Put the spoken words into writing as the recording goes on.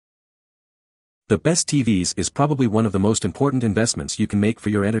The best TVs is probably one of the most important investments you can make for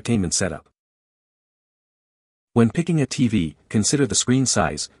your entertainment setup. When picking a TV, consider the screen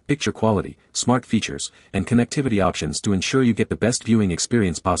size, picture quality, smart features, and connectivity options to ensure you get the best viewing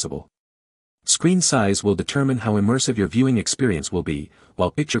experience possible. Screen size will determine how immersive your viewing experience will be,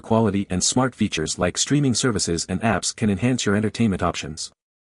 while picture quality and smart features like streaming services and apps can enhance your entertainment options.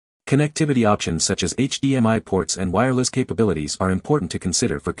 Connectivity options such as HDMI ports and wireless capabilities are important to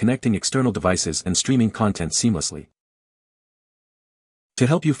consider for connecting external devices and streaming content seamlessly. To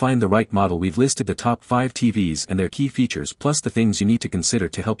help you find the right model, we've listed the top 5 TVs and their key features plus the things you need to consider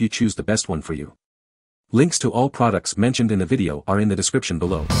to help you choose the best one for you. Links to all products mentioned in the video are in the description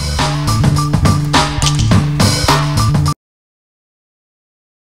below.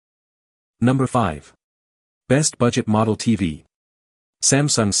 Number 5. Best Budget Model TV.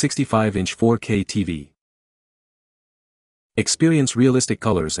 Samsung 65-inch 4K TV. Experience realistic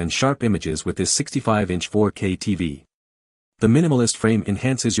colors and sharp images with this 65-inch 4K TV. The minimalist frame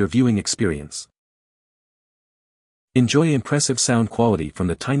enhances your viewing experience. Enjoy impressive sound quality from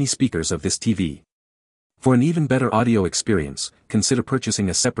the tiny speakers of this TV. For an even better audio experience, consider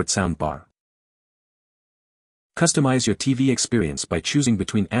purchasing a separate sound bar. Customize your TV experience by choosing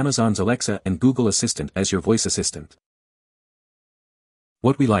between Amazon's Alexa and Google Assistant as your voice assistant.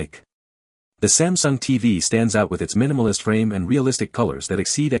 What we like. The Samsung TV stands out with its minimalist frame and realistic colors that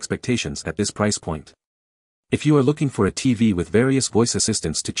exceed expectations at this price point. If you are looking for a TV with various voice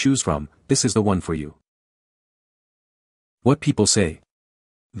assistants to choose from, this is the one for you. What people say.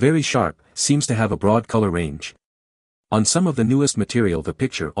 Very sharp, seems to have a broad color range. On some of the newest material the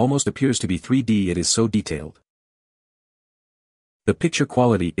picture almost appears to be 3D, it is so detailed. The picture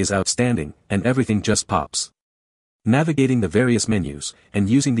quality is outstanding, and everything just pops. Navigating the various menus, and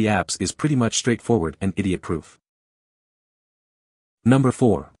using the apps is pretty much straightforward and idiot-proof. Number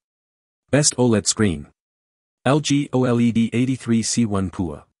 4. Best OLED Screen. LG OLED 83C1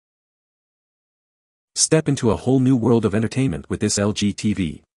 PUA. Step into a whole new world of entertainment with this LG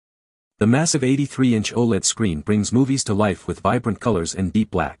TV. The massive 83-inch OLED screen brings movies to life with vibrant colors and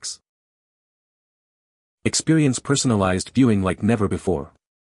deep blacks. Experience personalized viewing like never before.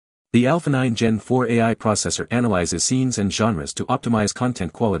 The Alpha 9 Gen 4 AI processor analyzes scenes and genres to optimize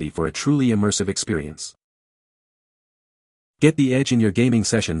content quality for a truly immersive experience. Get the edge in your gaming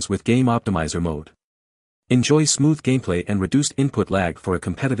sessions with Game Optimizer mode. Enjoy smooth gameplay and reduced input lag for a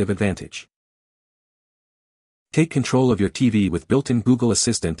competitive advantage. Take control of your TV with built-in Google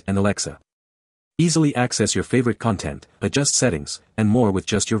Assistant and Alexa. Easily access your favorite content, adjust settings, and more with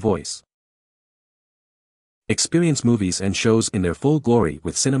just your voice. Experience movies and shows in their full glory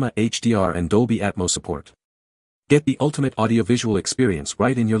with Cinema HDR and Dolby Atmos support. Get the ultimate audiovisual experience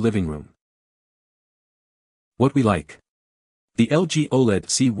right in your living room. What we like. The LG OLED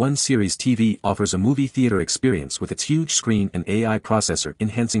C1 Series TV offers a movie theater experience with its huge screen and AI processor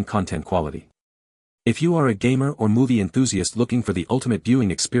enhancing content quality. If you are a gamer or movie enthusiast looking for the ultimate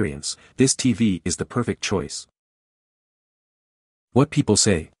viewing experience, this TV is the perfect choice. What people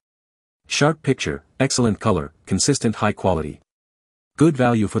say. Sharp picture, excellent color, consistent high quality. Good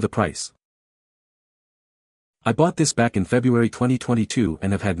value for the price. I bought this back in February 2022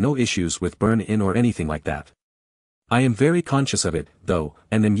 and have had no issues with burn-in or anything like that. I am very conscious of it, though,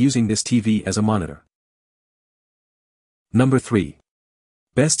 and am using this TV as a monitor. Number 3.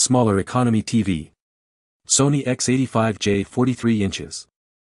 Best Smaller Economy TV. Sony X85J 43 inches.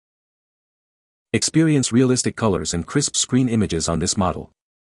 Experience realistic colors and crisp screen images on this model.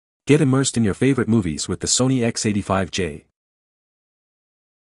 Get immersed in your favorite movies with the Sony X85J.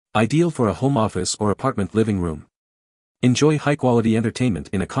 Ideal for a home office or apartment living room. Enjoy high-quality entertainment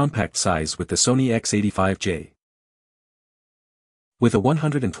in a compact size with the Sony X85J. With a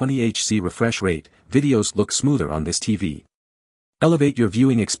 120 Hz refresh rate, videos look smoother on this TV. Elevate your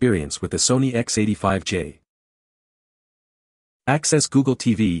viewing experience with the Sony X85J. Access Google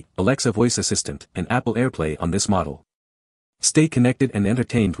TV, Alexa Voice Assistant, and Apple AirPlay on this model. Stay connected and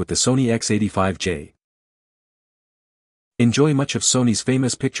entertained with the Sony X85J. Enjoy much of Sony's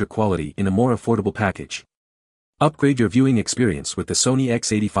famous picture quality in a more affordable package. Upgrade your viewing experience with the Sony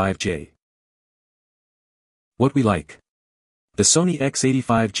X85J. What we like. The Sony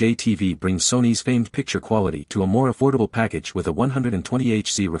X85J TV brings Sony's famed picture quality to a more affordable package with a 120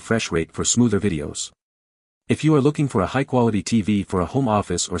 Hz refresh rate for smoother videos. If you are looking for a high-quality TV for a home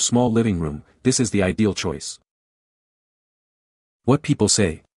office or small living room, this is the ideal choice. What people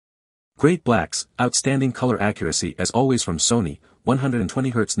say. Great blacks, outstanding color accuracy as always from Sony,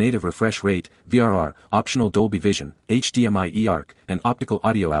 120 Hz native refresh rate, VRR, optional Dolby Vision, HDMI eARC, and optical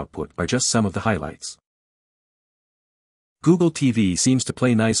audio output are just some of the highlights. Google TV seems to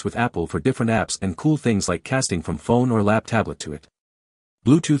play nice with Apple for different apps and cool things like casting from phone or lap tablet to it.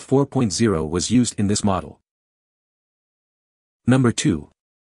 Bluetooth 4.0 was used in this model. Number 2.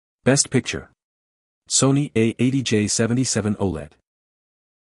 Best Picture. Sony A80J77 OLED.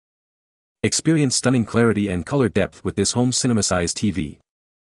 Experience stunning clarity and color depth with this home cinema-size TV.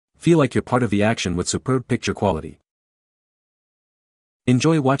 Feel like you're part of the action with superb picture quality.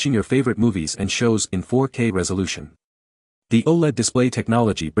 Enjoy watching your favorite movies and shows in 4K resolution. The OLED display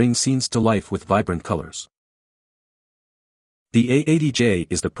technology brings scenes to life with vibrant colors. The A80J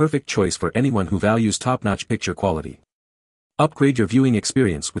is the perfect choice for anyone who values top-notch picture quality. Upgrade your viewing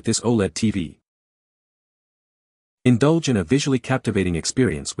experience with this OLED TV. Indulge in a visually captivating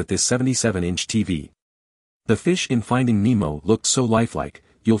experience with this 77-inch TV. The fish in Finding Nemo looked so lifelike,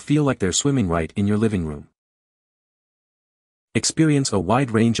 you'll feel like they're swimming right in your living room. Experience a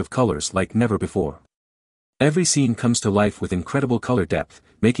wide range of colors like never before. Every scene comes to life with incredible color depth,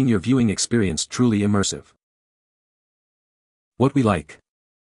 making your viewing experience truly immersive. What we like.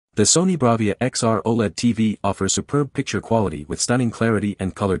 The Sony Bravia XR OLED TV offers superb picture quality with stunning clarity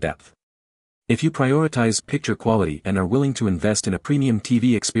and color depth. If you prioritize picture quality and are willing to invest in a premium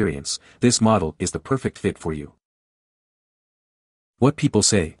TV experience, this model is the perfect fit for you. What people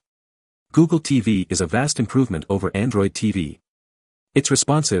say. Google TV is a vast improvement over Android TV. It's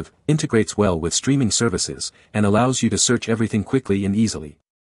responsive, integrates well with streaming services, and allows you to search everything quickly and easily.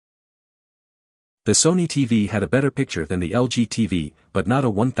 The Sony TV had a better picture than the LG TV, but not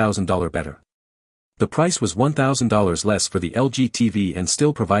a $1,000 better. The price was $1,000 less for the LG TV and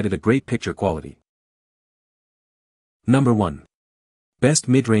still provided a great picture quality. Number 1. Best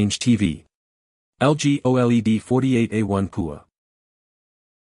Mid-Range TV. LG OLED 48A1 PUA.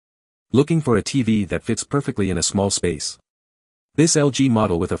 Looking for a TV that fits perfectly in a small space? This LG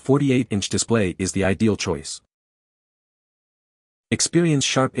model with a 48-inch display is the ideal choice. Experience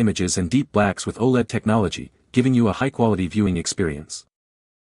sharp images and deep blacks with OLED technology, giving you a high-quality viewing experience.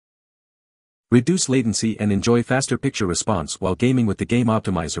 Reduce latency and enjoy faster picture response while gaming with the Game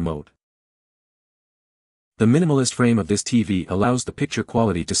Optimizer mode. The minimalist frame of this TV allows the picture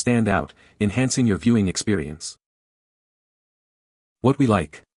quality to stand out, enhancing your viewing experience. What we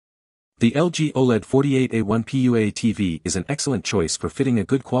like. The LG OLED 48A1 PUA TV is an excellent choice for fitting a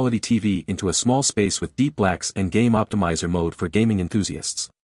good quality TV into a small space with deep blacks and Game Optimizer mode for gaming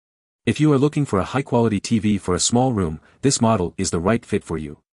enthusiasts. If you are looking for a high-quality TV for a small room, this model is the right fit for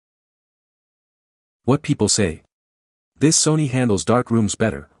you. What people say. This Sony handles dark rooms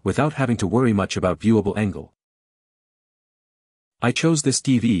better, without having to worry much about viewable angle. I chose this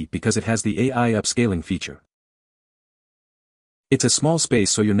TV because it has the AI upscaling feature. It's a small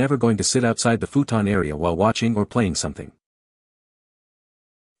space, so you're never going to sit outside the futon area while watching or playing something.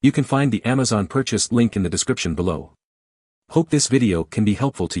 You can find the Amazon purchase link in the description below. Hope this video can be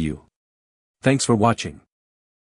helpful to you. Thanks for watching.